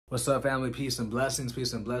What's up, family? Peace and blessings.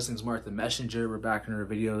 Peace and blessings. Mark the Messenger. We're back in our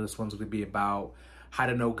video. This one's going to be about how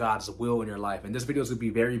to know God's will in your life. And this video is going to be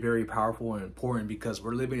very, very powerful and important because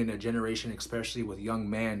we're living in a generation, especially with young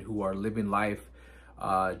men who are living life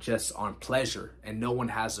just on pleasure. And no one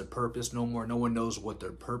has a purpose no more. No one knows what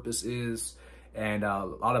their purpose is. And a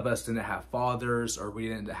lot of us didn't have fathers, or we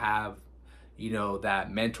didn't have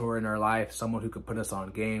that mentor in our life, someone who could put us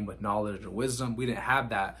on game with knowledge and wisdom. We didn't have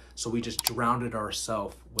that. So we just drowned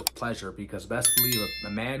ourselves with pleasure, because best believe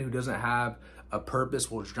a man who doesn't have a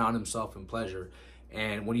purpose will drown himself in pleasure.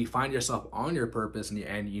 And when you find yourself on your purpose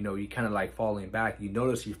and you kind of like falling back, you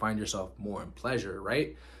notice you find yourself more in pleasure,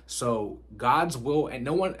 right? So God's will, and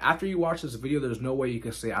no one, after you watch this video, there's no way you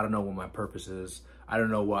can say, I don't know what my purpose is. I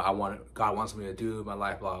don't know what God wants me to do in my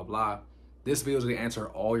life, blah, blah, blah. This video is going to answer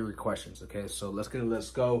all your questions, okay? So let's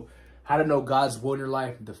go. How to know God's will in your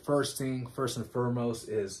life. The first thing, first and foremost,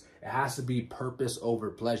 is it has to be purpose over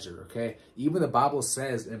pleasure, okay? Even the Bible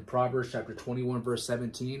says in Proverbs chapter 21, verse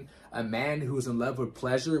 17, a man who is in love with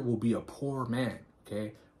pleasure will be a poor man,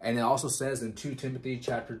 okay? And it also says in 2 Timothy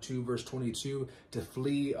chapter 2, verse 22, to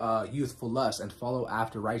flee youthful lust and follow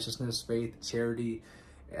after righteousness, faith, charity,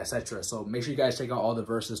 etc. So make sure you guys check out all the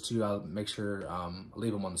verses too. I'll make sure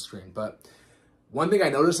leave them on the screen. But one thing I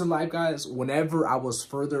noticed in life, guys, whenever I was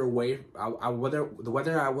further away,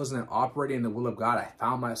 whether I wasn't operating in the will of God, I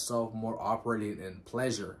found myself more operating in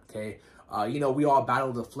pleasure. Okay, we all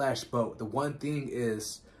battle the flesh, but the one thing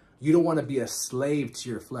is, you don't want to be a slave to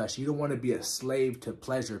your flesh. You don't want to be a slave to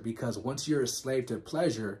pleasure, because once you're a slave to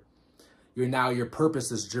pleasure, your purpose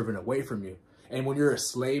is driven away from you. And when you're a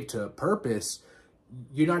slave to purpose,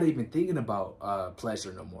 you're not even thinking about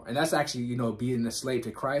pleasure no more. And that's actually, being a slave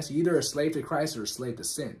to Christ. You're either a slave to Christ or a slave to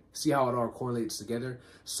sin. See how it all correlates together?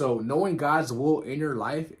 So knowing God's will in your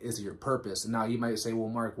life is your purpose. And now you might say, well,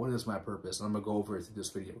 Mark, what is my purpose? And I'm going to go over it through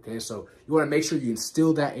this video, okay? So you want to make sure you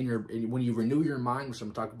instill that when you renew your mind, which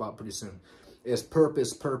I'm going to talk about pretty soon, is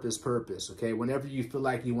purpose, purpose, purpose, okay? Whenever you feel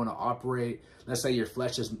like you want to operate, let's say your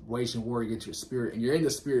flesh is waging war against your spirit, and you're in the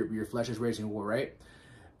spirit, but your flesh is waging war, right?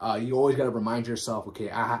 You always got to remind yourself, okay,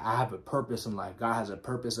 I have a purpose in life. God has a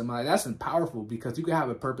purpose in my life. That's powerful, because you can have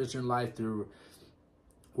a purpose in life through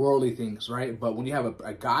worldly things, right? But when you have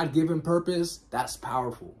a God-given purpose, that's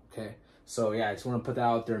powerful, okay? So, yeah, I just want to put that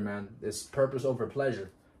out there, man. It's purpose over pleasure.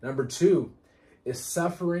 Number 2 is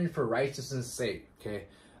suffering for righteousness' sake, okay?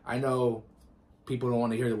 I know people don't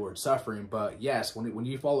want to hear the word suffering, but yes, when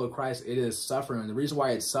you follow Christ, it is suffering. And the reason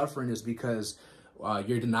why it's suffering is because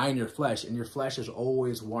you're denying your flesh, and your flesh is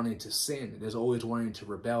always wanting to sin. It is always wanting to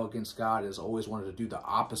rebel against God. It is always wanting to do the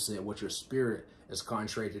opposite of what your spirit is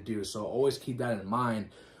contrary to do. So always keep that in mind.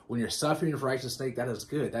 When you're suffering for righteousness' sake, that is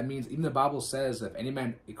good. That means even the Bible says,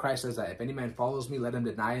 Christ says that if any man follows me, let him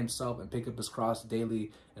deny himself and pick up his cross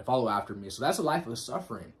daily and follow after me. So that's a life of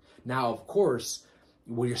suffering. Now, of course,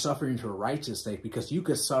 when you're suffering for righteous sake, because you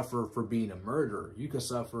could suffer for being a murderer, you could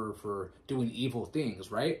suffer for doing evil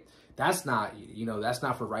things, right? That's not, that's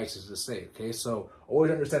not for righteousness' sake, okay? So always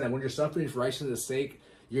understand that when you're suffering for righteousness' sake,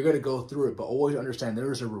 you're going to go through it, but always understand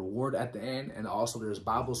there's a reward at the end, and also there's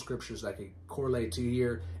Bible scriptures that can correlate to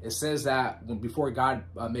here. It says that before God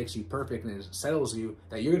makes you perfect and it settles you,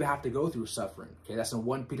 that you're going to have to go through suffering, okay? That's in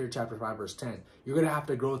 1 Peter chapter 5, verse 10. You're going to have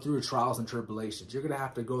to go through trials and tribulations. You're going to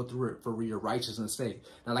have to go through it for your righteousness' sake.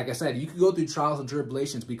 Now, like I said, you can go through trials and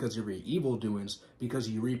tribulations because of your evil doings, because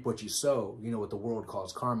you reap what you sow. What the world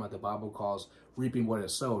calls karma, the Bible calls reaping what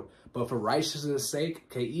is sowed. But for righteousness' sake,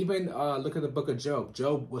 okay, even look at the book of Job.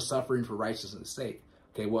 Job was suffering for righteousness' sake.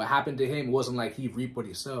 Okay, what happened to him wasn't like he reaped what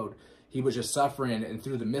he sowed. He was just suffering, and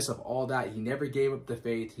through the midst of all that, he never gave up the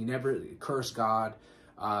faith. He never cursed God.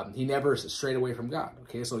 He never strayed away from God.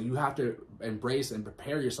 Okay, so you have to embrace and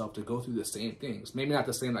prepare yourself to go through the same things. Maybe not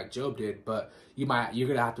the same like Job did, but you're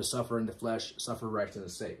gonna have to suffer in the flesh, suffer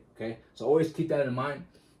righteousness' sake. Okay, so always keep that in mind.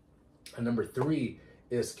 And number 3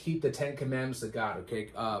 is keep the 10 commandments of God, okay?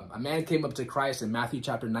 A man came up to Christ in Matthew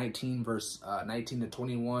chapter 19, verse 19 to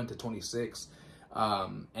 21 to 26.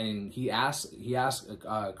 And he asked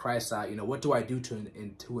Christ that, what do I do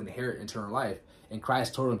to inherit eternal life? And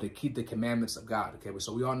Christ told him to keep the commandments of God, okay?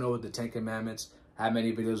 So we all know the 10 commandments. I have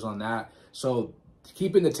many videos on that. So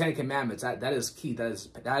keeping the 10 commandments, that is key.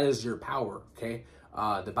 That is your power, okay?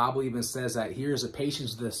 The Bible even says that here's the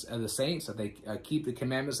patience of the saints, that they keep the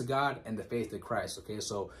commandments of God and the faith of Christ, okay?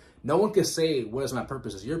 So no one can say, what is my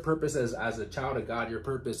purpose? Your purpose as a child of God, your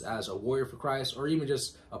purpose as a warrior for Christ, or even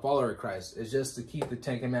just a follower of Christ, is just to keep the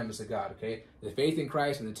 10 commandments of God, okay? The faith in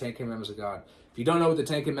Christ and the 10 commandments of God. If you don't know what the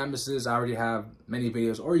 10 commandments is, I already have many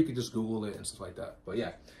videos, or you can just Google it and stuff like that. But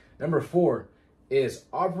yeah, number 4 is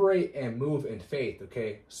operate and move in faith,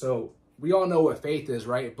 okay? So we all know what faith is,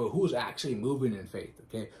 right? But who's actually moving in faith,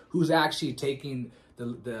 okay? Who's actually taking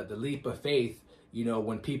the leap of faith, you know,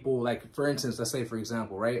 when people, like, for instance, let's say, for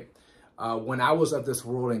example, right? When I was of this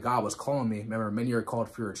world and God was calling me, remember, many are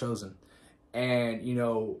called, few are chosen. And, you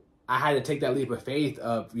know, I had to take that leap of faith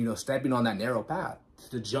of, you know, stepping on that narrow path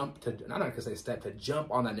to jump to, not gonna say step, to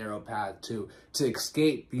jump on that narrow path to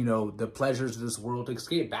escape, you know, the pleasures of this world, to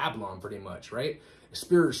escape Babylon pretty much, right?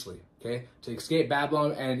 Spiritually, okay? To escape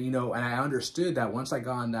Babylon. And, you know, and I understood that once I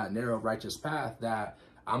got on that narrow righteous path that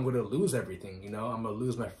I'm going to lose everything, you know? I'm going to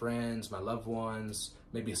lose my friends, my loved ones,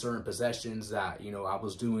 maybe certain possessions that, you know, I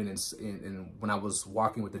was doing in when I was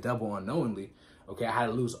walking with the devil unknowingly, okay? I had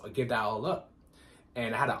to give that all up.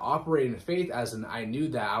 And I had to operate in faith, as in I knew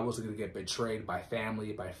that I wasn't going to get betrayed by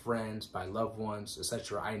family, by friends, by loved ones,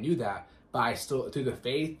 etc. I knew that, but I still, through the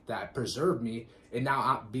faith that preserved me, and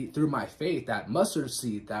now through my faith, that mustard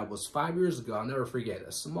seed that was 5 years ago, I'll never forget,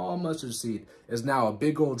 a small mustard seed is now a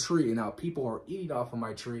big old tree, and now people are eating off of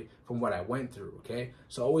my tree from what I went through, okay?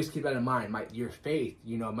 So always keep that in mind. Your faith,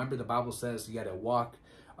 you know, remember the Bible says you got to walk,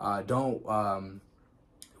 don't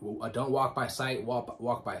walk by sight,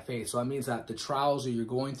 walk by faith. So that means that the trials that you're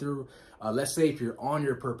going through, let's say if you're on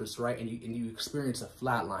your purpose, right, and you experience a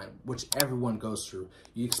flat line, which everyone goes through.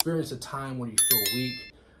 You experience a time when you feel weak.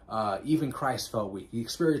 Even Christ felt weak. You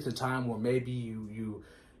experience a time where maybe you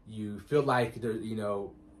feel like you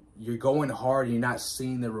know, you're going hard and you're not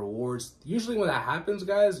seeing the rewards. Usually when that happens,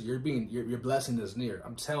 guys, your blessing is near.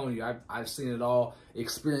 I'm telling you, I've seen it all,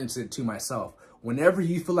 experienced it to myself. Whenever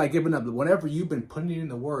you feel like giving up, whenever you've been putting in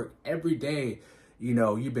the work every day, you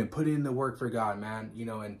know, you've been putting in the work for God, man, you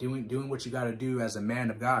know, and doing what you got to do as a man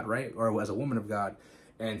of God, right? Or as a woman of God.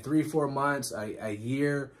 And 3-4 months, a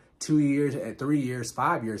year, 2 years, 3 years,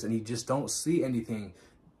 5 years, and you just don't see anything.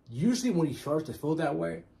 Usually when you start to feel that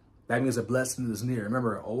way, that means a blessing is near.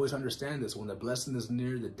 Remember, always understand this. When the blessing is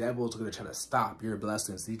near, the devil is going to try to stop your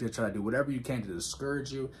blessings. He's going to try to do whatever you can to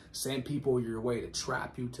discourage you, send people your way to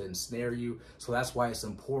trap you, to ensnare you. So that's why it's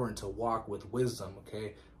important to walk with wisdom,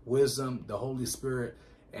 okay? Wisdom, the Holy Spirit,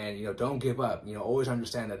 and, you know, don't give up. You know, always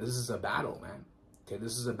understand that this is a battle, man. Okay,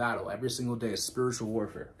 this is a battle. Every single day is spiritual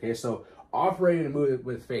warfare, okay? So operating and moving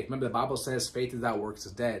with faith. Remember, the Bible says faith without works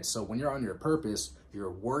is dead. So when you're on your purpose, you're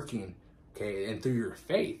working, okay, and through your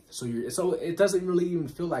faith. So it doesn't really even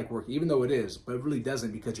feel like work, even though it is, but it really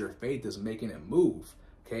doesn't, because your faith is making it move,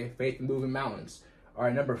 okay? Faith moving mountains. All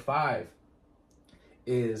right, number 5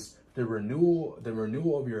 is the renewal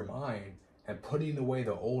of your mind and putting away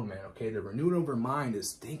the old man, okay? The renewal of your mind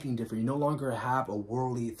is thinking different. You no longer have a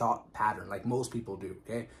worldly thought pattern like most people do,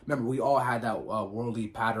 okay? Remember, we all had that worldly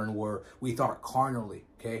pattern where we thought carnally,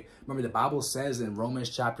 okay? Remember, the Bible says in Romans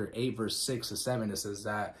chapter 8, verse 6 to 7, it says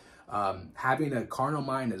that having a carnal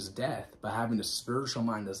mind is death, but having a spiritual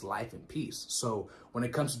mind is life and peace. So when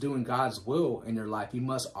it comes to doing God's will in your life, you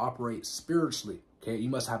must operate spiritually, okay? You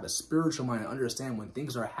must have a spiritual mind and understand when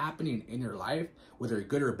things are happening in your life, whether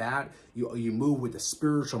good or bad, you move with the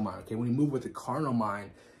spiritual mind, okay? When you move with the carnal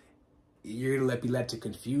mind, you're going to be led to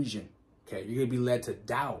confusion, okay? You're going to be led to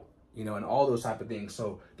doubt, you know, and all those type of things.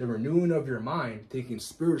 So the renewing of your mind, thinking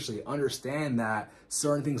spiritually, understand that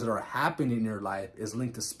certain things that are happening in your life is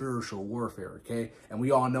linked to spiritual warfare, okay? And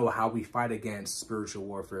we all know how we fight against spiritual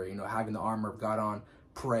warfare, you know, having the armor of God on,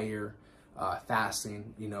 prayer,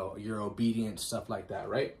 fasting, you know, your obedience, stuff like that,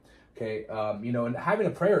 right? Okay, you know, and having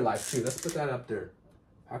a prayer life too. Let's put that up there.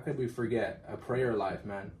 How could we forget a prayer life,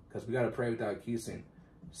 man? Because we got to pray without ceasing.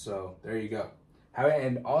 So there you go.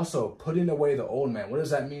 And also putting away the old man. What does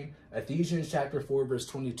that mean? Ephesians chapter 4, verse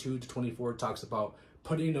 22 to 24 talks about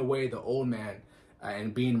putting away the old man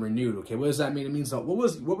and being renewed. Okay, what does that mean? It means that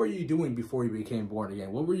what were you doing before you became born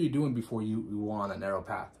again? What were you doing before you were on that narrow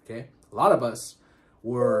path? Okay, a lot of us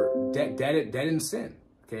were dead in sin.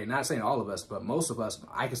 Okay, not saying all of us, but most of us,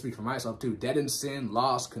 I can speak for myself too, dead in sin,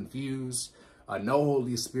 lost, confused, no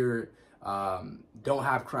Holy Spirit, don't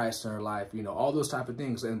have Christ in our life, you know, all those type of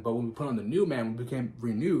things. But when we put on the new man, we became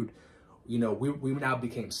renewed, you know, we now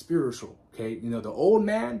became spiritual, okay? You know, the old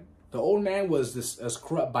man was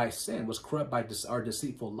corrupt by sin, was corrupt by our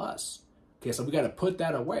deceitful lusts. Okay, so we got to put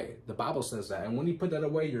that away. The Bible says that. And when you put that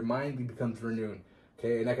away, your mind becomes renewed.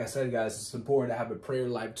 Okay, and like I said, guys, it's important to have a prayer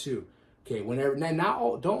life too. Okay,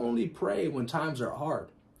 don't only pray when times are hard,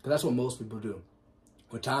 because that's what most people do.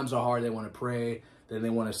 When times are hard, they want to pray, then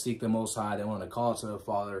they want to seek the Most High, they want to call to the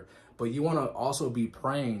Father. But you want to also be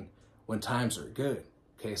praying when times are good.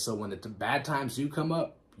 Okay, so when the bad times do come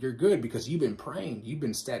up, you're good because you've been praying. You've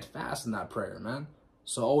been steadfast in that prayer, man.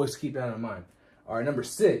 So always keep that in mind. All right, number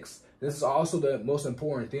 6. This is also the most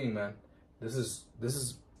important thing, man. this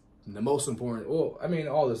is the most important. Well, I mean,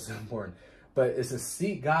 all this is important, but it's to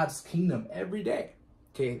seek God's kingdom every day.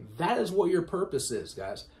 Okay, that is what your purpose is,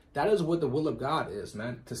 guys. That is what the will of God is,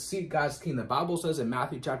 man. To seek God's kingdom. The Bible says in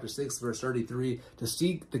Matthew chapter 6, verse 33, to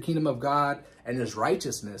seek the kingdom of God and his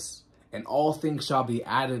righteousness, and all things shall be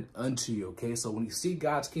added unto you. Okay, so when you seek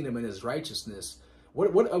God's kingdom and his righteousness,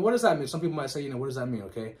 what does that mean? Some people might say, what does that mean?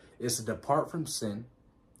 Okay, it's to depart from sin.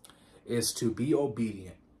 It's to be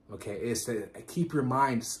obedient. Okay, it's to keep your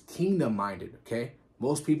mind kingdom minded. Okay,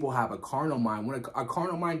 most people have a carnal mind. When a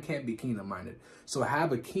carnal mind can't be kingdom minded. So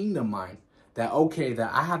have a kingdom mind that, okay,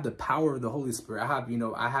 that I have the power of the Holy Spirit. I have,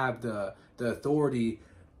 I have the authority.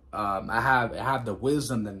 I have the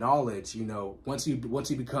wisdom, the knowledge. Once you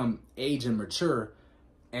become aged and mature,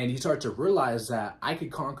 and you start to realize that I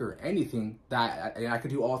could conquer anything, that I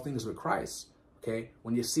could do all things with Christ. Okay,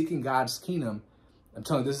 when you're seeking God's kingdom, I'm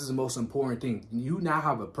telling you, this is the most important thing. You now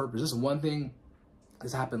have a purpose. This is one thing.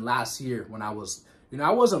 This happened last year when I was,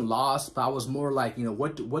 I wasn't lost, but I was more like,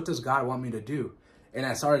 what does God want me to do? And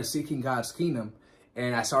I started seeking God's kingdom,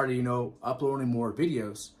 and I started, uploading more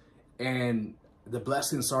videos, and the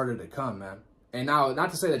blessings started to come, man. And now,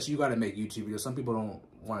 not to say that you got to make YouTube videos. Some people don't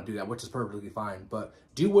want to do that, which is perfectly fine. But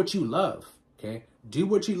do what you love, okay? Do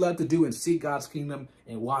what you love to do and seek God's kingdom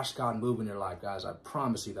and watch God move in your life, guys. I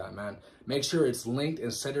promise you that, man. Make sure it's linked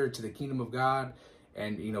and centered to the kingdom of God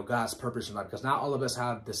and, God's purpose in life. Because not all of us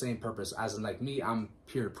have the same purpose. As in, like me, I'm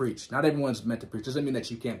here to preach. Not everyone's meant to preach. Doesn't mean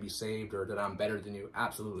that you can't be saved or that I'm better than you.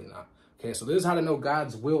 Absolutely not. Okay, so this is how to know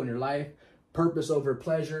God's will in your life. Purpose over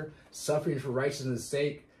pleasure, suffering for righteousness'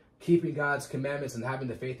 sake, keeping God's commandments and having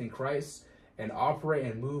the faith in Christ, and operate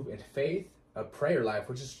and move in faith, a prayer life,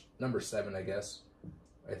 which is number 7, I guess,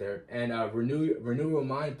 right there. And renew your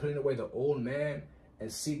mind, putting away the old man,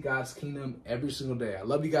 and seek God's kingdom every single day. I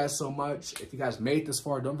love you guys so much. If you guys made it this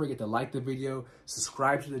far, don't forget to like the video,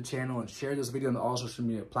 subscribe to the channel, and share this video on all social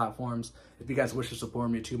media platforms. If you guys wish to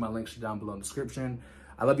support me too, my links are down below in the description.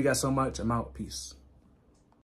 I love you guys so much. I'm out. Peace.